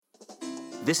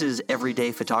This is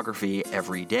Everyday Photography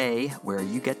Every Day, where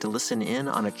you get to listen in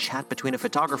on a chat between a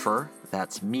photographer,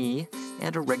 that's me,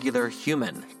 and a regular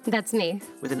human. That's me.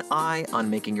 With an eye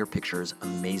on making your pictures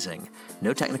amazing.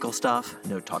 No technical stuff,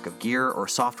 no talk of gear or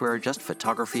software, just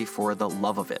photography for the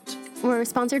love of it. We're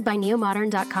sponsored by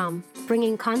neomodern.com,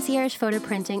 bringing concierge photo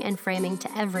printing and framing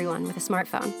to everyone with a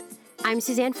smartphone. I'm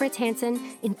Suzanne Fritz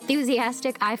Hansen,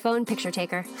 enthusiastic iPhone picture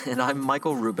taker. And I'm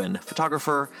Michael Rubin,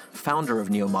 photographer, founder of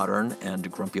Neomodern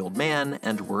and Grumpy Old Man,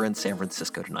 and we're in San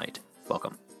Francisco tonight.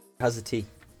 Welcome. How's the tea?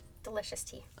 Delicious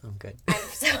tea. I'm good.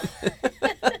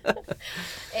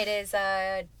 It is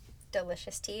a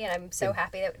delicious tea, and I'm so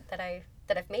happy that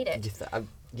I've made it.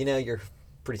 You're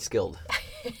pretty skilled.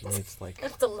 It's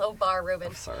a low bar, Ruben.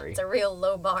 I'm sorry. It's a real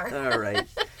low bar. All right.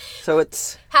 So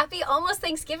it's... Happy almost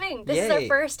Thanksgiving. This is our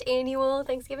first annual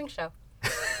Thanksgiving show.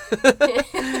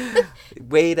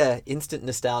 Way to instant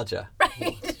nostalgia.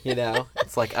 Right.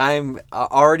 It's like I'm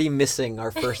already missing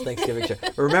our first Thanksgiving show.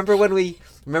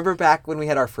 Remember back when we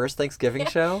had our first Thanksgiving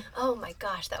show? Oh my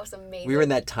gosh, that was amazing. We were in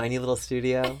that tiny little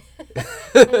studio.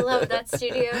 I love that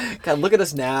studio. God, look at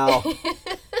us now.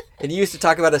 And you used to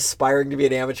talk about aspiring to be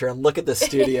an amateur, and look at the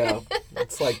studio.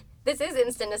 It's like... This is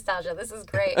instant nostalgia. This is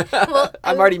great. Well,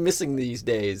 I'm already missing these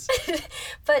days.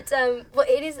 But,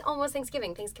 it is almost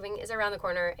Thanksgiving. Thanksgiving is around the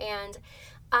corner, and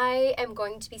I am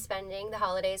going to be spending the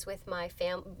holidays with my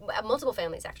multiple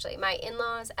families, actually. My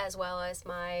in-laws, as well as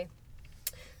my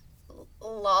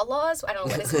laws. I don't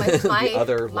know what is my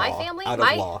other my law, family, out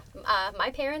of law. My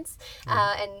parents,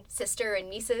 and sister and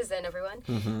nieces and everyone.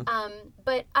 Mm-hmm.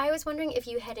 But I was wondering if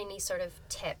you had any sort of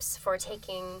tips for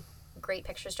taking great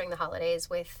pictures during the holidays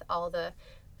with all the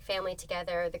family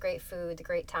together, the great food, the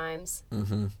great times.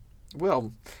 Mm-hmm.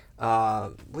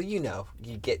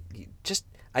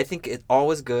 I think it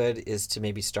always good is to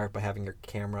maybe start by having your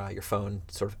phone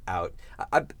sort of out.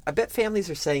 I bet families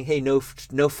are saying, hey, no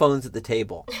phones at the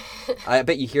table. I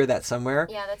bet you hear that somewhere.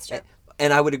 Yeah, that's true.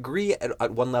 And I would agree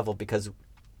at one level, because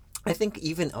I think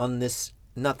even on this,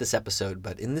 not this episode,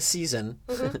 but in this season,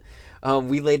 mm-hmm.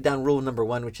 We laid down rule number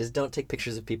 1, which is don't take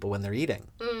pictures of people when they're eating.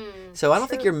 So I don't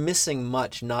think you're missing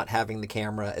much not having the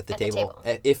camera at the table.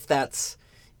 If that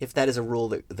is a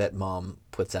rule that mom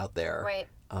puts out there. Right.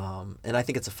 And I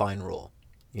think it's a fine rule,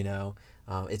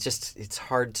 it's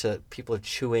hard people are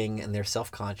chewing and they're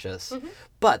self-conscious, mm-hmm.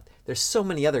 but there's so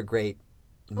many other great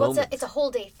moments. It's a whole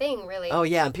day thing, really. Oh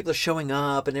yeah. And people are showing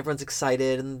up and everyone's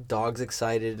excited and the dog's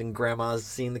excited and grandma's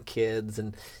seeing the kids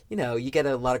and, you get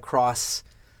a lot of cross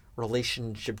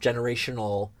relationship,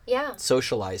 generational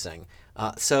socializing.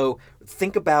 So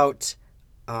think about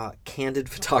candid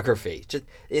photography.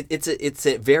 It's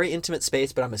a very intimate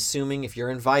space, but I'm assuming if you're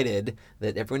invited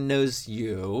that everyone knows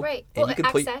you. Right. And well, you can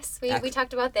access. We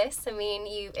talked about this. I mean,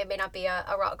 it may not be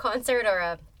a rock concert or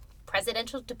a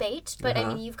presidential debate, but I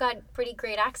mean, you've got pretty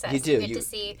great access. You do. You get to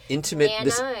see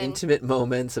intimate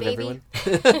moments of everyone.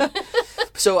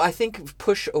 So I think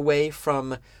push away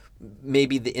from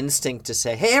maybe the instinct to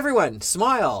say, "Hey, everyone,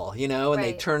 smile," and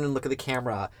they turn and look at the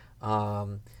camera.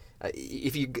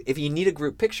 If you need a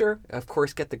group picture, of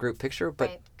course, get the group picture,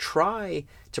 but try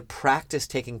to practice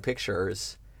taking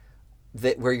pictures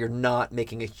where you're not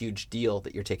making a huge deal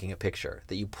that you're taking a picture.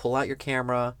 That you pull out your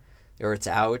camera, or it's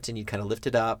out, and you kind of lift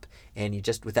it up, and you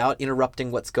just, without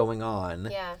interrupting what's going on,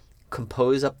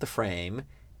 compose up the frame,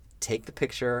 take the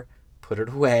picture, put it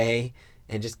away,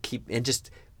 and just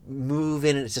move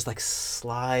in, and it's just like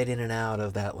slide in and out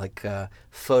of that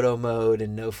photo mode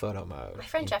and no photo mode. My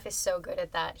friend Jeff is so good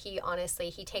at that. He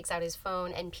takes out his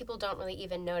phone and people don't really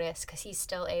even notice because he's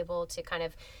still able to kind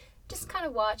of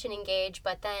watch and engage.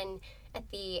 But then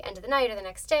at the end of the night or the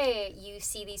next day, you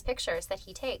see these pictures that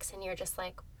he takes and you're just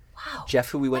like, wow. Jeff,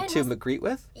 who we went to Magritte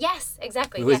with? Yes,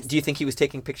 exactly. Do you think he was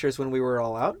taking pictures when we were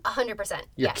all out? 100%.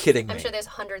 You're kidding me. I'm sure there's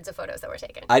hundreds of photos that were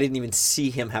taken. I didn't even see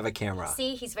him have a camera.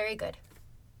 See, he's very good.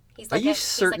 Are you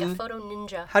certain? He's like a photo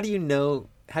ninja. How do you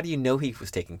know he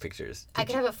was taking pictures? I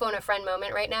could have a phone a friend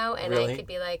moment right now, and I could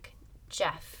be like,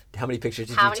 Jeff. How many pictures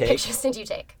did you take? How many pictures did you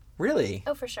take? Really?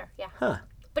 Oh, for sure, yeah. Huh.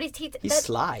 But he's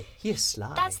sly. He is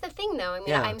sly. That's the thing, though. I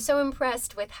mean, I'm so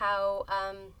impressed with how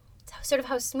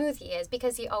smooth he is,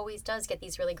 because he always does get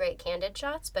these really great candid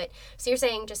shots. But so you're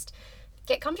saying just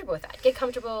get comfortable with that. Get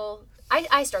comfortable.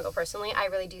 I struggle personally. I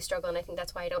really do struggle, and I think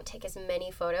that's why I don't take as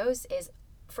many photos. Is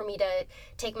for me to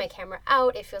take my camera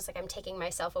out, it feels like I'm taking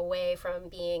myself away from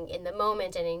being in the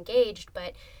moment and engaged,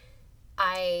 but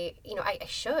I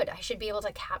should be able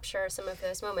to capture some of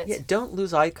those moments. Yeah, don't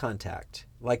lose eye contact.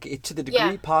 To the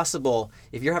degree possible,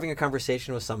 if you're having a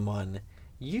conversation with someone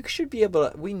you should be able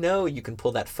to, we know you can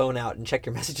pull that phone out and check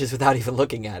your messages without even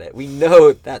looking at it. We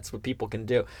know that's what people can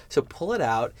do. So pull it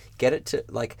out, get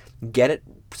it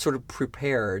sort of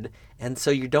prepared, and so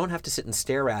you don't have to sit and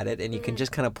stare at it, and you can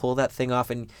just kind of pull that thing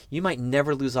off, and you might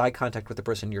never lose eye contact with the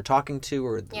person you're talking to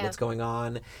or what's going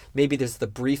on. Maybe there's the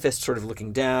briefest sort of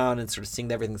looking down and sort of seeing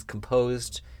that everything's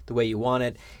composed the way you want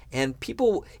it. And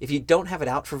people, if you don't have it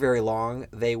out for very long,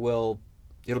 it'll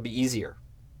be easier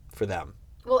for them.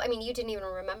 Well, I mean, you didn't even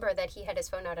remember that he had his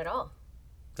phone out at all.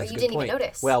 That's or you didn't even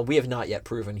notice. Well, we have not yet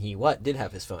proven he did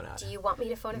have his phone out. Do you want me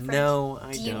to phone a friend? No,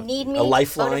 I don't. Do you need me to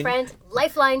phone a friend?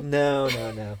 Lifeline?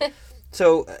 No.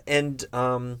 So, and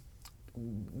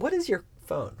what is your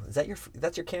phone?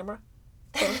 That's your camera?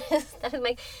 That is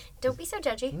don't be so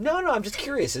judgy. No, I'm just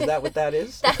curious. Is that what that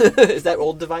is? Is that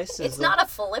old device? It's not a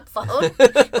flip phone. What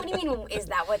do you mean, is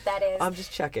that what that is? I'm just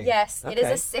checking. Yes, okay. It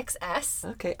is a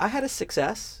 6S. Okay, I had a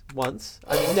 6S once.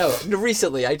 I mean, no,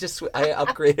 recently. I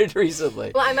upgraded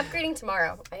recently. Well, I'm upgrading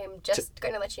tomorrow. I am just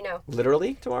going to let you know.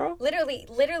 Literally tomorrow?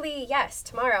 Literally, yes.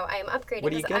 Tomorrow I am upgrading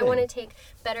because I want to take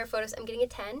better photos. I'm getting a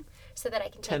 10 so that I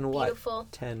can take beautiful...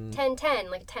 10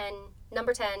 like 10...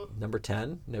 Number 10. Number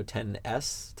 10? No,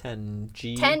 10S,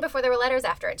 10G. 10 before there were letters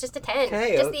after it. Just a 10.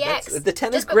 Okay, just the X. The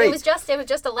 10 is great. It was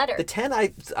just a letter. The 10, I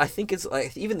think is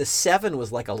like, even the 7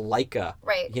 was like a Leica.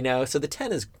 Right. You know, so the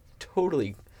 10 is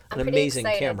totally an amazing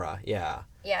camera. Yeah.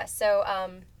 Yeah, so,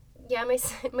 my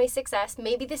 6S.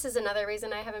 Maybe this is another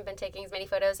reason I haven't been taking as many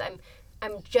photos.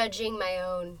 I'm judging my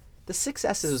own. The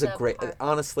 6S was a great,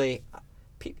 honestly...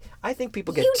 I think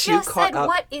people get too caught up. You just said,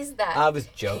 what is that? I was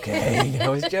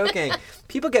joking.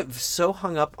 People get so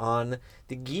hung up on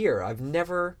the gear. I've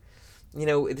never,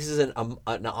 this is an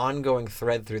ongoing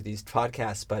thread through these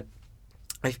podcasts, but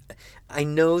I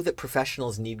know that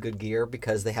professionals need good gear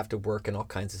because they have to work in all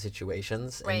kinds of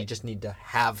situations, and you just need to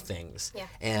have things. Yeah.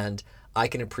 And I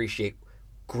can appreciate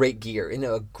great gear.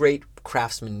 A great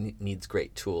craftsman needs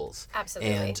great tools.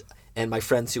 Absolutely. And my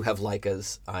friends who have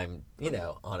Leicas,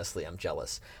 honestly, I'm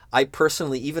jealous. I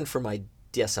personally, even for my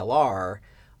DSLR,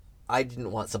 I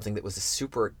didn't want something that was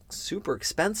super, super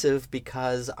expensive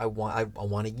because I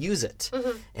want to use it.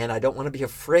 Mm-hmm. And I don't want to be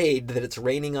afraid that it's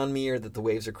raining on me or that the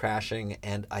waves are crashing.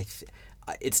 And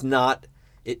it's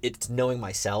knowing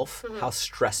myself, how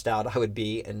stressed out I would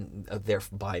be, and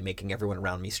thereby making everyone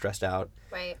around me stressed out.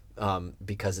 Right.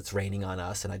 Because it's raining on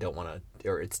us and I don't want to,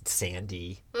 or it's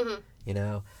sandy,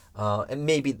 and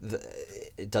maybe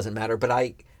it doesn't matter, but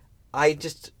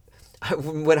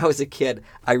when I was a kid,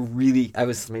 I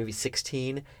was maybe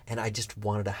 16, and I just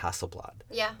wanted a Hasselblad.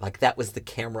 Yeah. Like, that was the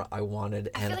camera I wanted.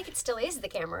 I feel like it still is the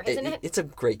camera, isn't it? It's a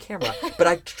great camera. But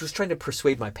I was trying to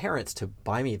persuade my parents to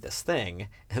buy me this thing.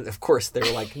 And, of course, they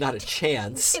were like, not a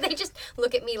chance. They just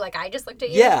look at me like I just looked at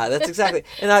you. Yeah, that's exactly.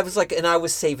 And I was like, I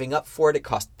was saving up for it. It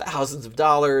cost thousands of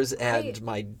dollars. And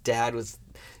my dad was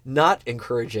not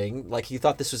encouraging. Like, he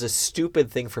thought this was a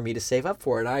stupid thing for me to save up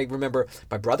for. And I remember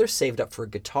my brother saved up for a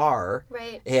guitar.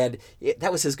 Right. And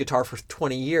that was his guitar for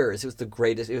 20 years. It was the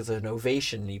greatest. It was an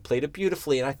ovation. He played it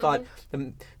beautifully. And I thought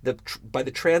by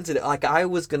the transit, like, I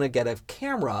was going to get a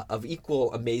camera of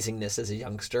equal amazingness as a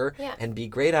youngster and be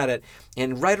great at it.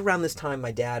 And right around this time,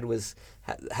 my dad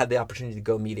had the opportunity to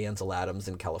go meet Ansel Adams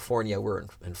in California. We're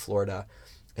in Florida.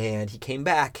 And he came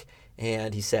back.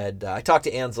 And he said, I talked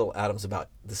to Ansel Adams about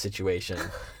the situation,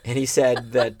 and he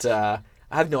said that, I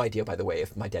have no idea, by the way,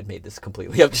 if my dad made this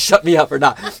completely up to shut me up or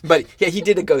not, but yeah, he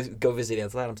did go visit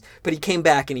Ansel Adams. But he came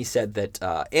back and he said that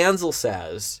Ansel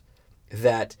says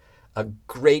that a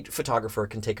great photographer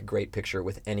can take a great picture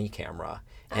with any camera,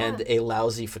 and a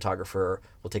lousy photographer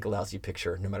will take a lousy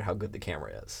picture no matter how good the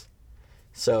camera is.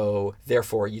 So,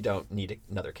 therefore, you don't need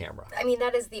another camera. I mean,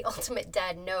 that is the ultimate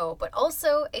dad no, but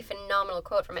also a phenomenal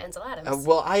quote from Ansel Adams.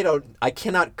 Well, I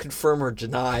cannot confirm or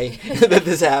deny that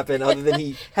this happened, other than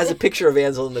he has a picture of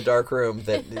Ansel in the dark room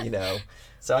that,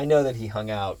 so I know that he hung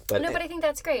out. But I think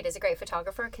that's great. As a great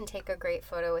photographer, can take a great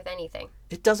photo with anything.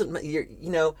 It doesn't,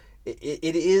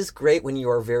 it is great when you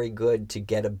are very good to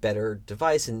get a better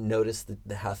device and notice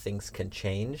how things can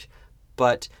change.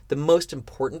 But the most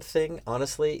important thing,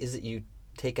 honestly, is that you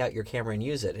take out your camera and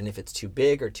use it. And if it's too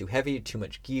big or too heavy, too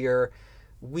much gear,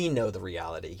 we know the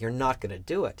reality. You're not going to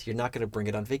do it. You're not going to bring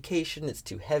it on vacation. It's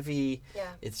too heavy.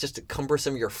 Yeah. It's just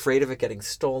cumbersome. You're afraid of it getting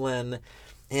stolen.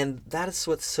 And that is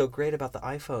what's so great about the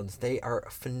iPhones. They are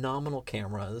phenomenal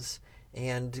cameras,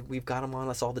 and we've got them on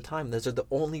us all the time. Those are the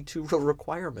only two real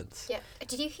requirements. Yeah.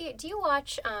 Do you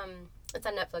watch... It's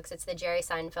on Netflix. It's the Jerry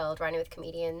Seinfeld Riding with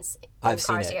Comedians in I've cars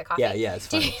seen to it. get coffee. Yeah, it's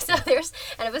funny. So there's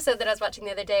an episode that I was watching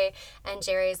the other day, and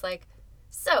Jerry's like,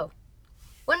 so,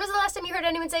 when was the last time you heard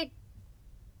anyone say,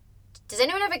 does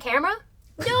anyone have a camera?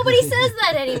 Nobody says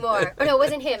that anymore. Or no, it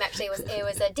wasn't him, actually. It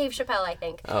was Dave Chappelle, I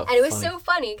think. Oh, and it was so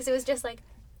funny because it was just like,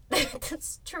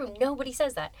 that's true. Nobody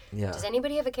says that. Yeah. Does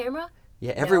anybody have a camera?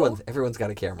 Yeah, everyone's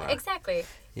got a camera. Exactly.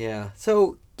 Yeah.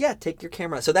 So, yeah, take your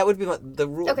camera. So that would be the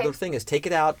rule. Okay. The thing is, take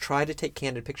it out, try to take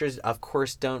candid pictures. Of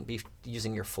course, don't be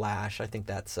using your flash. I think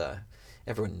that's,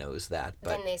 everyone knows that.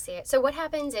 But Then they see it. So what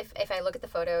happens if I look at the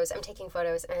photos, I'm taking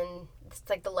photos, and it's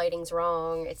like the lighting's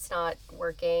wrong, it's not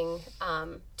working.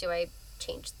 Do I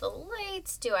change the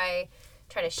lights? Do I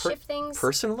try to shift things?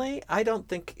 Personally, I don't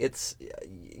think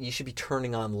you should be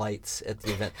turning on lights at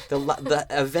the event. The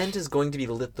event is going to be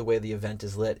lit the way the event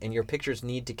is lit, and your pictures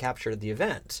need to capture the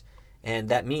event, and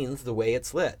that means the way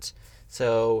it's lit.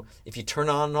 So if you turn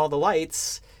on all the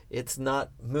lights, it's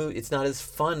not as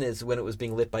fun as when it was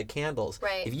being lit by candles.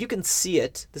 Right. If you can see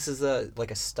it, this is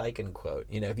like a Steichen quote.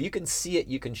 If you can see it,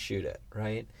 you can shoot it,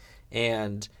 right?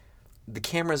 And the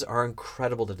cameras are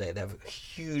incredible today. They have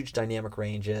huge dynamic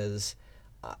ranges.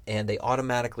 And they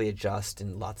automatically adjust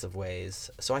in lots of ways.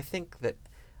 So I think that,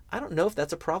 I don't know if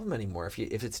that's a problem anymore. If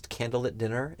it's candlelit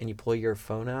dinner and you pull your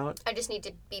phone out. I just need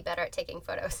to be better at taking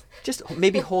photos. Just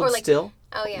maybe hold still.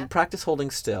 Oh, yeah. Practice holding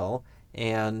still.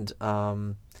 And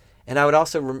I would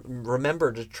also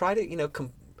remember to try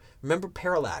to, remember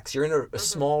parallax. You're in a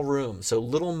small room. So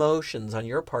little motions on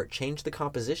your part change the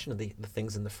composition of the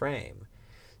things in the frame.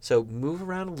 So move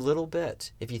around a little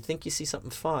bit. If you think you see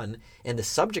something fun and the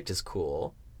subject is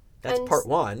cool, that's part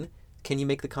one. Can you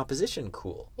make the composition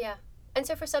cool? Yeah. And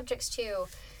so for subjects too,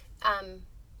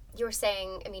 you were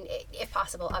saying, I mean, if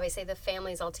possible, obviously the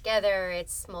family's all together,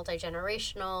 it's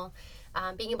multi-generational,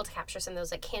 being able to capture some of those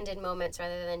like candid moments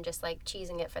rather than just like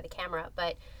cheesing it for the camera,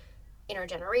 but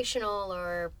intergenerational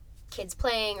or kids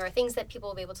playing or things that people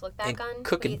will be able to look back on.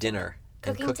 Cooking dinner.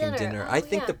 Cooking dinner. I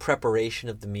think the preparation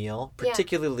of the meal,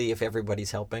 particularly if everybody's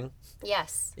helping,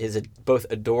 is both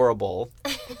adorable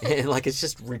and like it's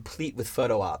just replete with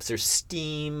photo ops. There's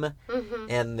steam,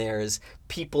 and there's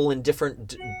people in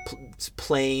different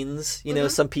planes.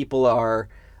 Some people are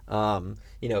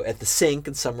at the sink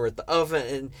and some are at the oven.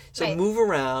 And so move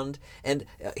around. And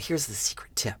here's the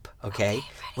secret tip, okay?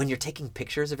 When you're taking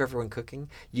pictures of everyone cooking,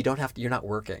 you're not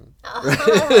working.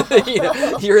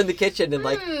 Oh. You're in the kitchen and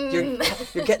like you're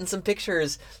getting some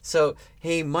pictures. So,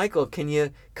 hey, Michael, can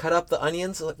you cut up the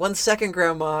onions? Like, 1 second,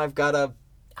 Grandma,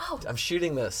 I'm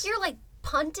shooting this. You're like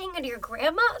punting at your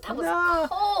grandma? That was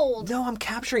cold. No, I'm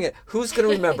capturing it. Who's going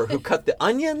to remember who cut the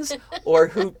onions or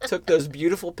who took those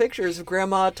beautiful pictures of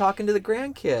Grandma talking to the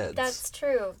grandkids? That's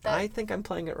true. I think I'm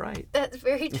playing it right. That's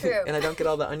very true. And I don't get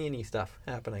all the oniony stuff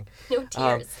happening. No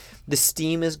tears. The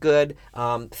steam is good.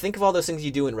 Think of all those things you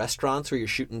do in restaurants where you're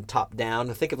shooting top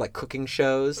down. Think of like cooking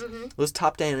shows. Those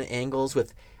top down angles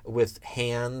with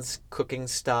hands cooking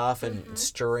stuff and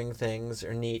stirring things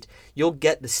are neat. You'll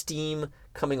get the steam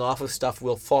coming off of stuff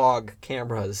will fog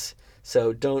cameras.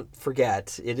 So don't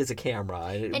forget, it is a camera.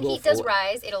 And heat does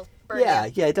rise. It'll burn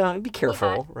you. Yeah, don't be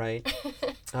careful, right?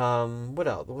 What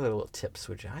else? What little tips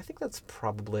would you? I think that's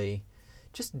probably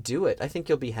just do it. I think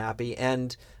you'll be happy.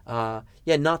 And not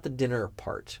the dinner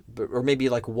part, or maybe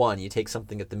like you take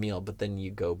something at the meal, but then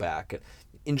you go back.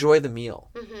 Enjoy the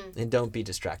meal and don't be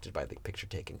distracted by the picture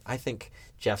taking. I think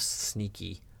Jeff's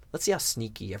sneaky. Let's see how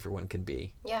sneaky everyone can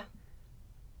be. Yeah.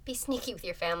 Be sneaky with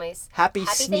your families. Happy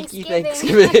sneaky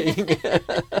Thanksgiving.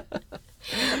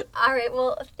 All right.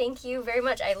 Well, thank you very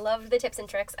much. I love the tips and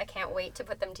tricks. I can't wait to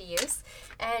put them to use.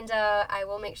 And I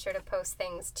will make sure to post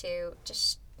things to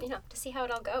just, to see how it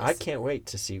all goes. I can't wait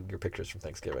to see your pictures from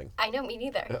Thanksgiving. I know, me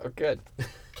neither. Oh, good.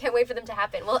 Can't wait for them to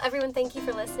happen. Well, everyone, thank you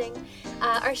for listening.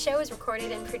 Our show is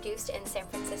recorded and produced in San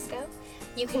Francisco.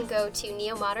 You can go to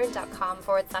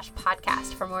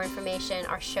neomodern.com/podcast for more information,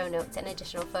 our show notes, and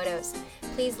additional photos.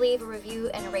 Please leave a review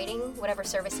and a rating, whatever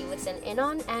service you listen in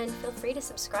on, and feel free to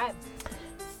subscribe.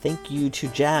 Thank you to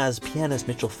jazz pianist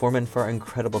Mitchell Foreman for our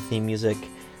incredible theme music.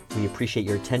 We appreciate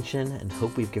your attention and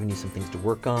hope we've given you some things to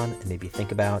work on and maybe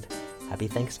think about. Happy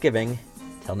Thanksgiving.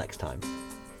 Till next time.